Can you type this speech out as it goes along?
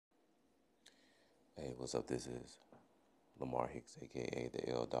Hey, what's up? This is Lamar Hicks, aka the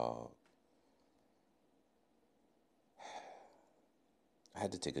L Dog. I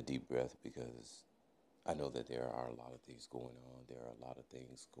had to take a deep breath because I know that there are a lot of things going on. There are a lot of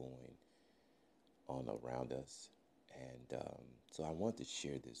things going on around us. And so I want to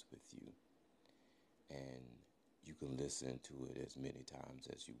share this with you. And you can listen to it as many times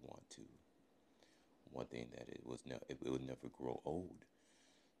as you want to. One thing that it will never grow old.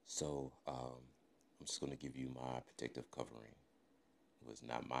 So I'm just going to give you my protective covering. It was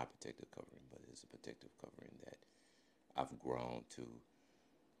not my protective covering, but it's a protective covering that I've grown to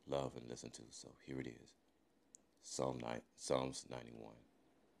love and listen to. So here it is. Psalms 91.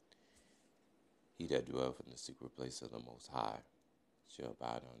 He that dwelleth in the secret place of the Most High shall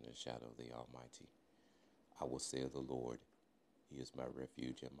abide under the shadow of the Almighty. I will say of the Lord, He is my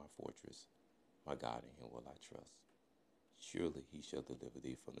refuge and my fortress. My God, in Him will I trust. Surely He shall deliver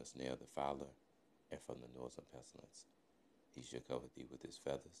thee from the snare of the fowler and from the noisome pestilence. He shall cover thee with His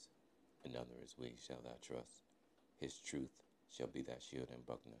feathers, and under His wings shalt thou trust. His truth shall be thy shield and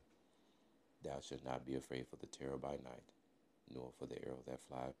buckler. Thou shalt not be afraid for the terror by night, nor for the arrow that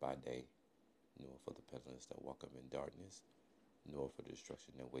flieth by day, nor for the pestilence that walketh in darkness, nor for the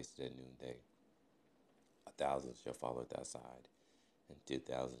destruction that wasteth at noonday. 1,000 shall fall at thy side, and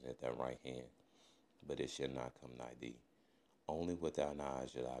 10,000 at thy right hand, but it shall not come nigh thee. Only with thine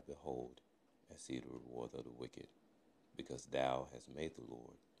eyes shall I behold, and see the reward of the wicked, because thou hast made the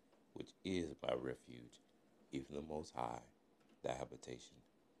Lord, which is my refuge, even the Most High, thy habitation.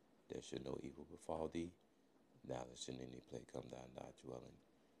 There shall no evil befall thee, neither shall any plague come nigh thy dwelling.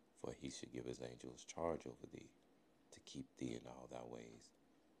 For he shall give his angels charge over thee, to keep thee in all thy ways.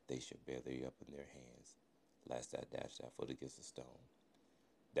 They shall bear thee up in their hands, lest thou dash thy foot against a stone.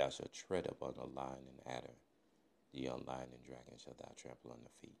 Thou shalt tread upon the lion and adder, the young lion and dragon shalt thou trample under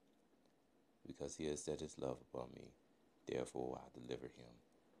feet. Because he has set his love upon me, therefore will I deliver him.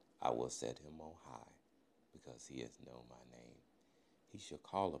 I will set him on high, because he has known my name. He shall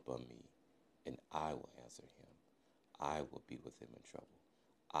call upon me, and I will answer him. I will be with him in trouble.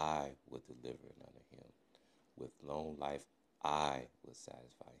 I will deliver him unto him. With long life I will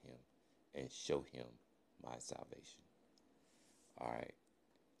satisfy him and show him my salvation. All right,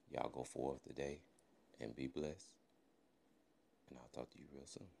 y'all go forth today and be blessed. And I'll talk to you real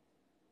soon.